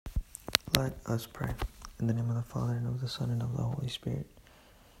Let us pray. In the name of the Father, and of the Son, and of the Holy Spirit.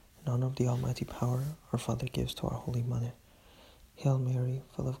 In honor of the almighty power our Father gives to our Holy Mother. Hail Mary,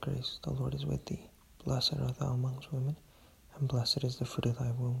 full of grace, the Lord is with thee. Blessed art thou amongst women, and blessed is the fruit of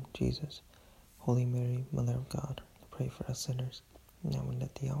thy womb, Jesus. Holy Mary, Mother of God, pray for us sinners, now and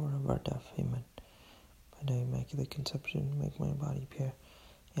at the hour of our death. Amen. By thy immaculate conception, make my body pure,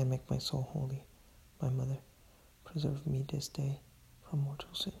 and make my soul holy. My Mother, preserve me this day from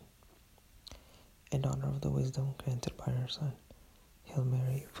mortal sin. In honor of the wisdom granted by our Son. Hail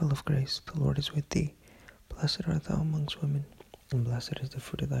Mary, full of grace, the Lord is with thee. Blessed art thou amongst women, and blessed is the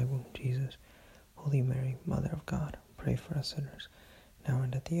fruit of thy womb, Jesus. Holy Mary, Mother of God, pray for us sinners, now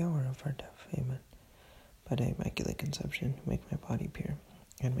and at the hour of our death. Amen. By thy immaculate conception, make my body pure,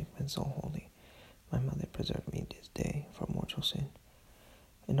 and make my soul holy. My Mother, preserve me this day from mortal sin.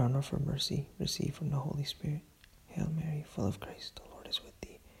 In honor of her mercy, receive from the Holy Spirit. Hail Mary, full of grace, the Lord is with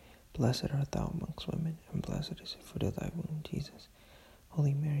thee. Blessed art thou amongst women, and blessed is the fruit of thy womb, Jesus.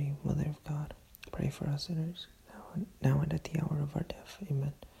 Holy Mary, Mother of God, pray for us sinners, now and at the hour of our death.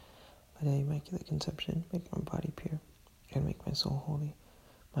 Amen. By thy immaculate conception, make my body pure, and make my soul holy.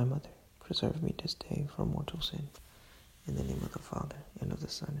 My Mother, preserve me this day from mortal sin. In the name of the Father, and of the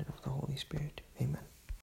Son, and of the Holy Spirit. Amen.